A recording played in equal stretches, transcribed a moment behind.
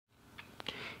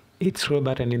It's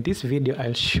Robert, and in this video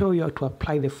I'll show you how to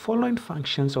apply the following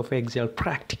functions of Excel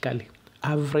practically: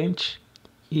 average,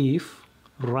 if,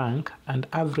 rank, and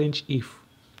average if.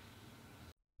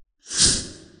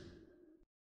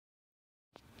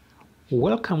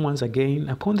 Welcome once again.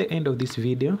 Upon the end of this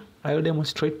video, I'll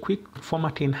demonstrate quick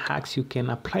formatting hacks you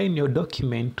can apply in your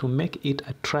document to make it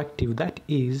attractive. That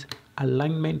is,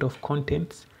 alignment of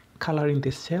contents, coloring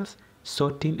the cells,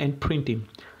 sorting, and printing.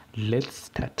 Let's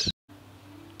start.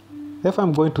 If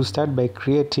I'm going to start by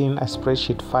creating a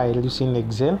spreadsheet file using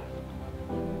Excel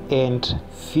and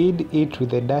feed it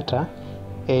with the data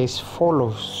as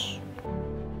follows.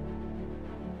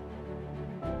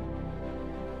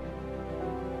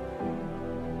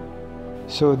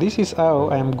 So this is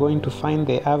how I'm going to find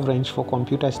the average for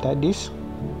computer studies.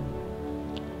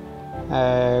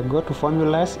 Go to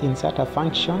formulas, insert a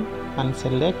function and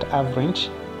select average.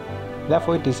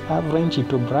 Therefore it is average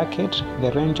into bracket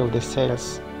the range of the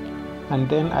cells. And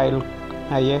then I'll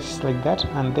like that,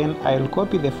 and then I'll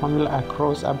copy the formula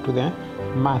across up to the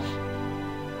math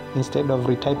instead of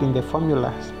retyping the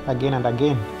formulas again and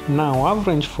again. Now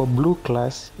average for blue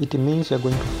class, it means you're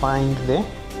going to find the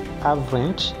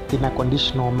average in a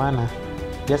conditional manner,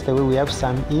 just the way we have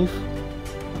sum if,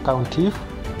 count if.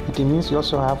 It means you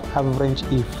also have average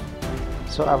if.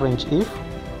 So average if,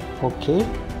 okay.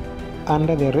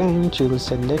 Under the range you will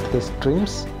select the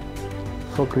streams.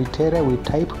 For criteria we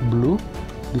type blue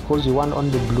because you want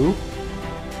only blue,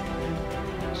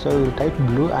 so we will type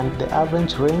blue, and the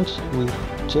average range we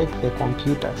check the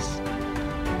computers,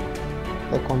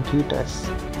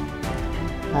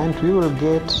 and we will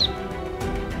get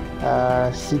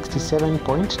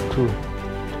 67.2.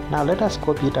 Now let us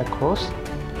copy it across.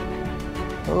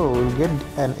 We'll get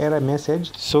an error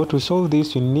message. So to solve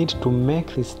this, you need to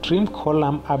make the stream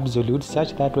column absolute,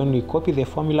 such that when we copy the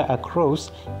formula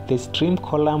across, the stream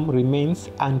column remains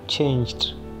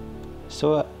unchanged.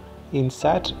 So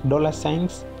insert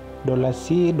 $signs,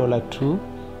 $C, $2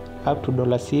 up to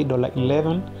 $C,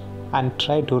 $11, and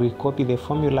try to recopy the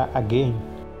formula again.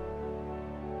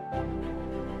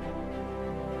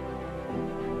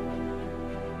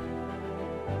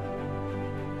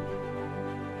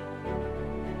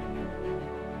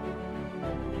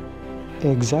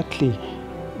 Exactly.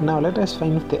 Now let us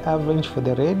find the average for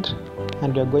the red,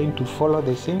 and we are going to follow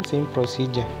the same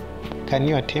procedure. Can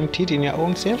you attempt it in your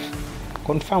own self?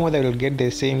 Confirm whether you'll get the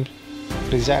same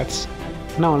results.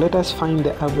 Now let us find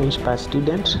the average per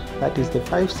student. That is the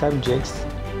 5 subjects,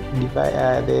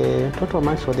 the total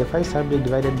marks for the 5 subjects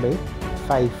divided by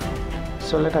 5.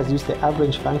 So let us use the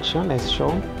average function as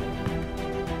shown.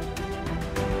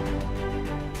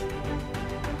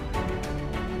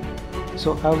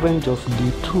 So average of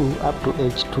D2 up to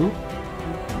H2,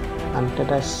 and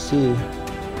let us see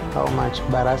how much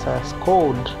Barasa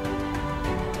scored.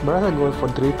 Barasa got for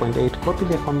 3.8. Copy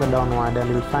the formula downward and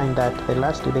you'll find that the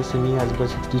last decimal year has got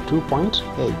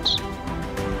 62.8.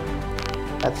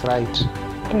 That's right.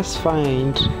 Let's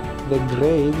find the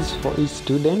grades for each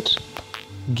student,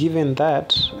 given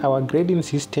that our grading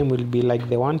system will be like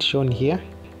the one shown here,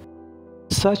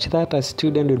 such that a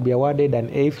student will be awarded an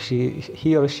A if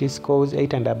he or she scores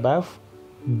 8 and above,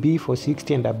 B for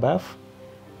 60 and above,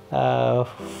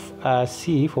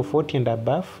 C for 40 and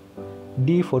above,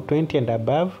 D for 20 and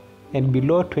above, and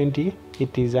below 20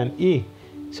 it is an E.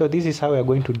 So this is how we are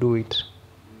going to do it.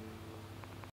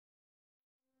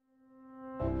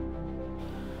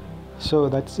 So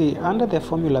that's it. Under the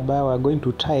formula bar we are going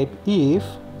to type if,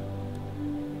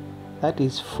 that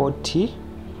is 40,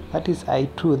 that is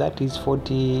I2, that is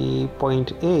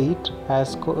 40.8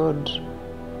 has scored.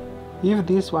 If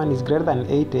this one is greater than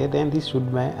 80, then this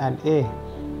should be an A,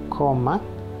 comma.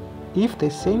 If the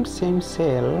same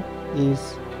cell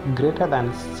is greater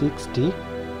than 60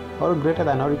 or greater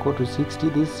than or equal to 60,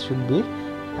 this should be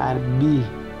an B.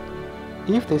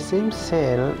 If the same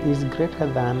cell is greater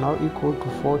than or equal to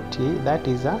 40, that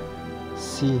is a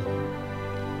C.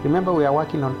 Remember, we are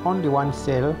working on only one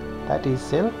cell, that is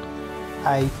cell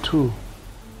I2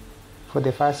 for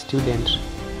the first student.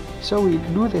 So we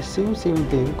do the same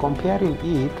thing, comparing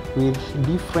it with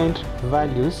different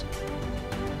values,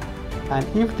 and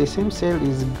if the same cell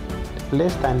is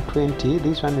less than 20,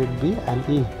 this one will be an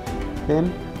E.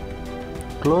 Then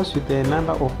close with the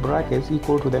number of brackets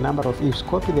equal to the number of ifs.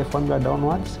 Copy the formula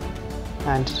downwards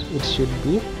and it should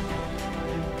be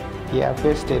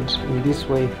pasted in this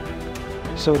way.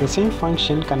 So the same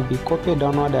function can be copied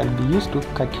downward and be used to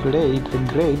calculate the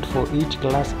grade for each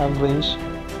class average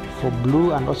for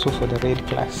blue and also for the red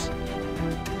class.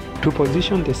 To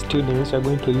position the students, we are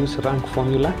going to use rank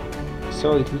formula.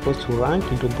 So it equals to rank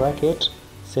into bracket,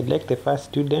 select the first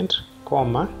student,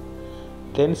 comma,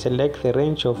 then select the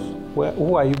range of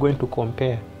who are you going to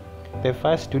compare the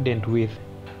first student with,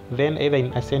 then either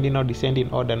in ascending or descending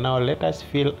order. Now let us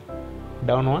fill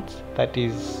downwards, that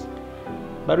is,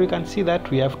 but we can see that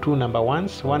we have two number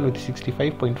ones, one with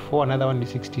 65.4, another one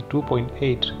with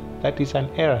 62.8. that is an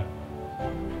error.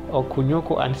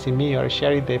 Okunyoko and Simi are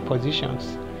sharing the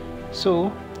positions.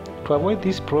 So to avoid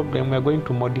this problem, we are going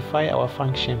to modify our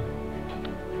function,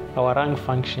 our rank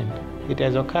function. It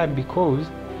has occurred because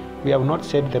we have not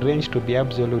set the range to be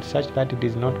absolute such that it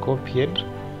is not copied,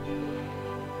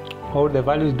 or the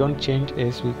values don't change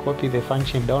as we copy the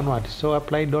function downward. So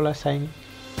apply $sign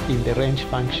in the range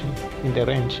function, in the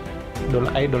range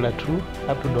 $i, $2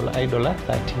 up to $i,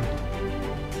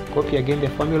 $13. Copy again the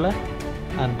formula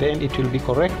and then it will be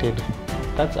corrected.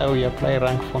 That's how we apply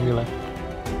rank formula.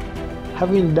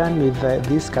 Having done with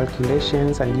these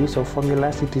calculations and use of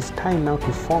formulas, it is time now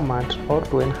to format or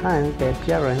to enhance the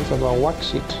appearance of our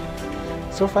worksheet.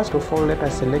 So first of all, let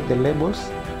us select the labels,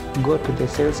 go to the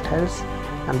cell styles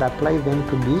and apply them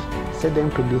to be, set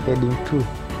them to be heading 2.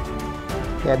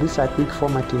 Yeah, these are quick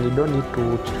formatting. You don't need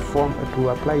to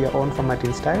apply your own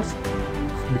formatting styles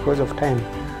because of time.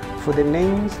 For the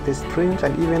names, the streams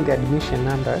and even the admission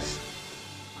numbers,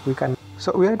 we can.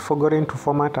 So we had forgotten to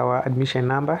format our admission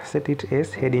number, set it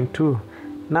as heading 2.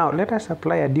 Now let us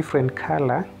apply a different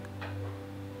color.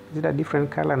 Is it a different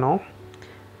color? No.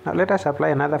 Now let us apply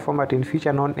another formatting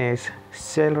feature known as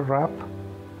cell wrap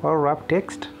or wrap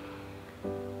text.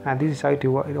 And this is how it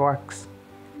works.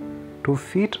 To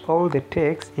fit all the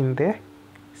text in the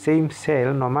same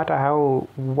cell, no matter how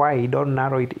wide or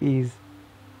narrow it is.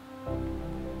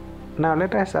 Now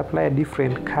let us apply a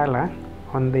different color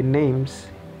on the names,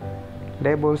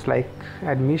 labels like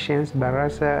admissions,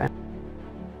 Barasa,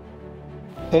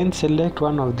 and select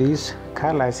one of these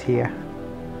colors here.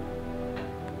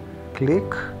 Click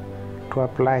to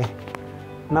apply.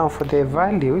 Now for the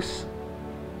values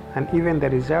and even the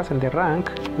results and the rank,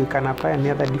 we can apply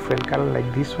another different color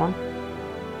like this one.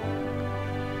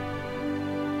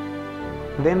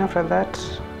 Then after that,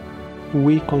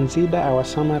 we consider our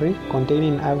summary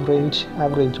containing average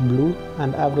blue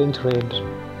and average red.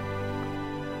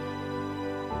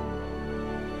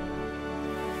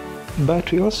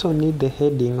 But we also need the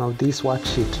heading of this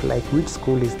worksheet, like which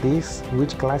school is this,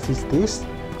 which class is this.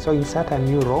 So insert a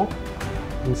new row,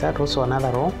 insert also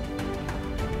another row.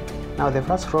 Now the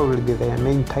first row will be the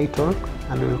main title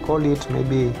and we'll call it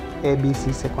maybe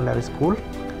ABC Secondary School,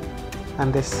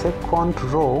 and the second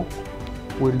row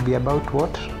will be about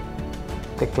what?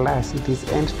 The class. It is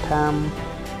end term,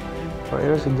 or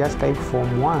else you just type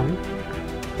Form 1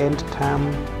 end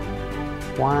term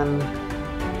 1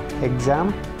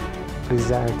 exam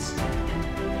results.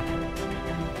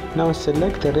 Now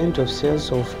select the range of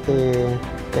cells of the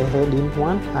heading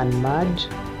 1 and merge.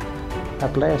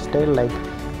 Apply a style like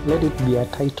let it be a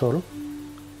title.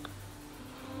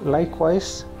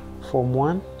 Likewise, Form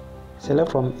 1,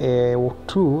 select from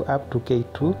A2 up to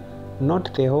K2,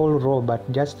 not the whole row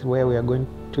but just where we are going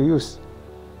to use.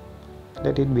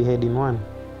 Let it be heading 1.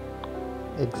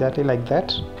 Exactly like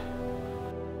that.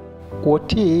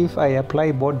 What if I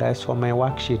apply borders for my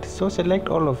worksheet? So select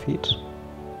all of it.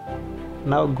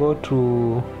 Now go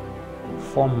to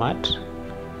Format.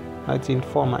 Now it's in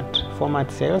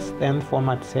Format Cells, then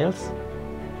Format Cells.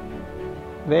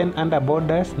 Then under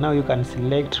borders, now you can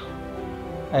select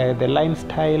the line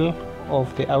style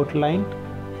of the outline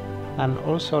and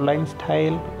also line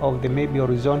style of the maybe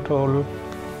horizontal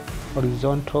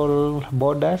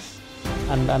borders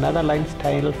and another line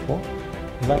style for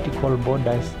vertical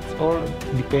borders. It's all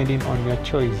depending on your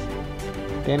choice.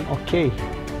 Then OK,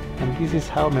 and this is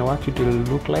how my worksheet will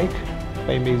look like. If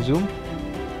I may zoom,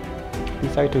 this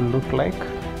is how it will look like,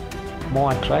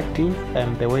 more attractive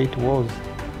than the way it was.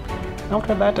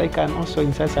 After that, I can also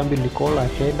insert something we call a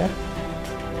header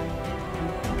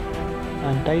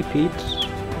and type it,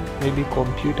 maybe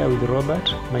computer with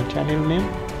Robert, my channel name,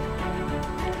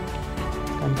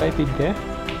 and type it there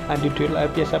and it will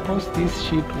appear. Suppose this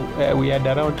sheet we had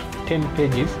around 10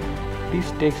 pages,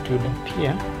 this text would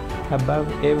appear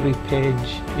above every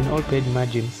page in all page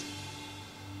margins.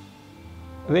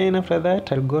 Then after that,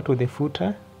 I'll go to the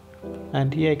footer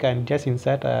and here I can just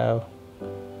insert a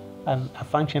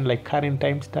function like current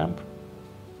timestamp,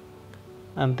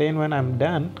 and then when I'm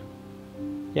done,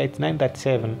 yeah, it's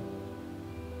 9:37.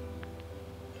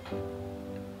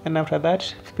 And after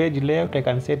that, page layout, I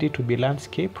can set it to be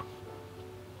landscape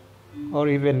or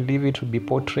even leave it to be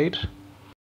portrait,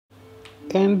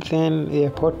 and then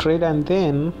portrait, and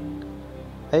then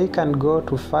I can go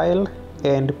to file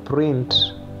and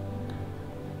print.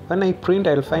 When I print,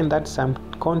 I'll find that some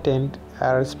content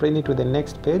are spreading to the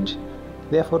next page.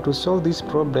 Therefore, to solve this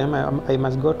problem, I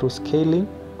must go to scaling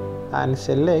and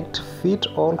select fit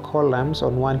all columns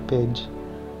on one page,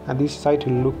 and this is how it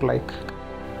will look like.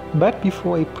 But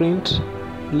before I print,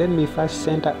 let me first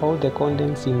center all the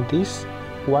contents in this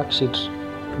worksheet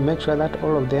to make sure that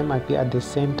all of them appear at the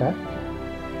center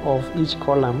of each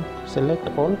column. Select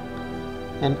all,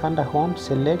 and under home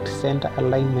select center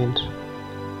alignment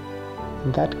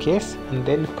in that case, and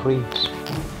then print.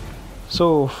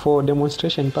 So for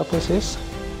demonstration purposes,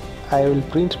 I will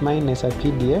print mine as a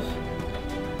PDF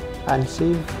and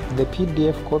save the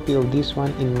PDF copy of this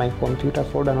one in my computer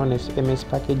folder known as MS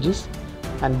Packages,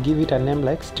 and give it a name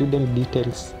like student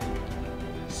details.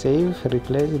 Save,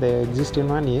 replace the existing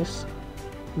one, yes.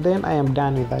 Then I am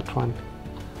done with that one.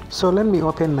 So let me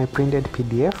open my printed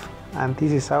PDF, and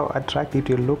this is how attractive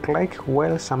it will look like,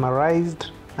 well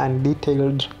summarized and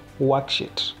detailed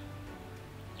worksheet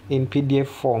in PDF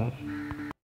form.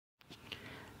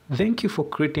 Thank you for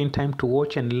creating time to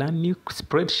watch and learn new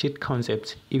spreadsheet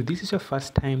concepts. If this is your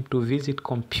first time to visit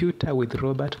Computer with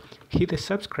Robert, hit the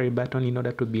subscribe button in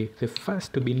order to be the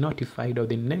first to be notified of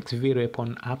the next video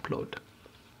upon upload.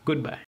 Goodbye.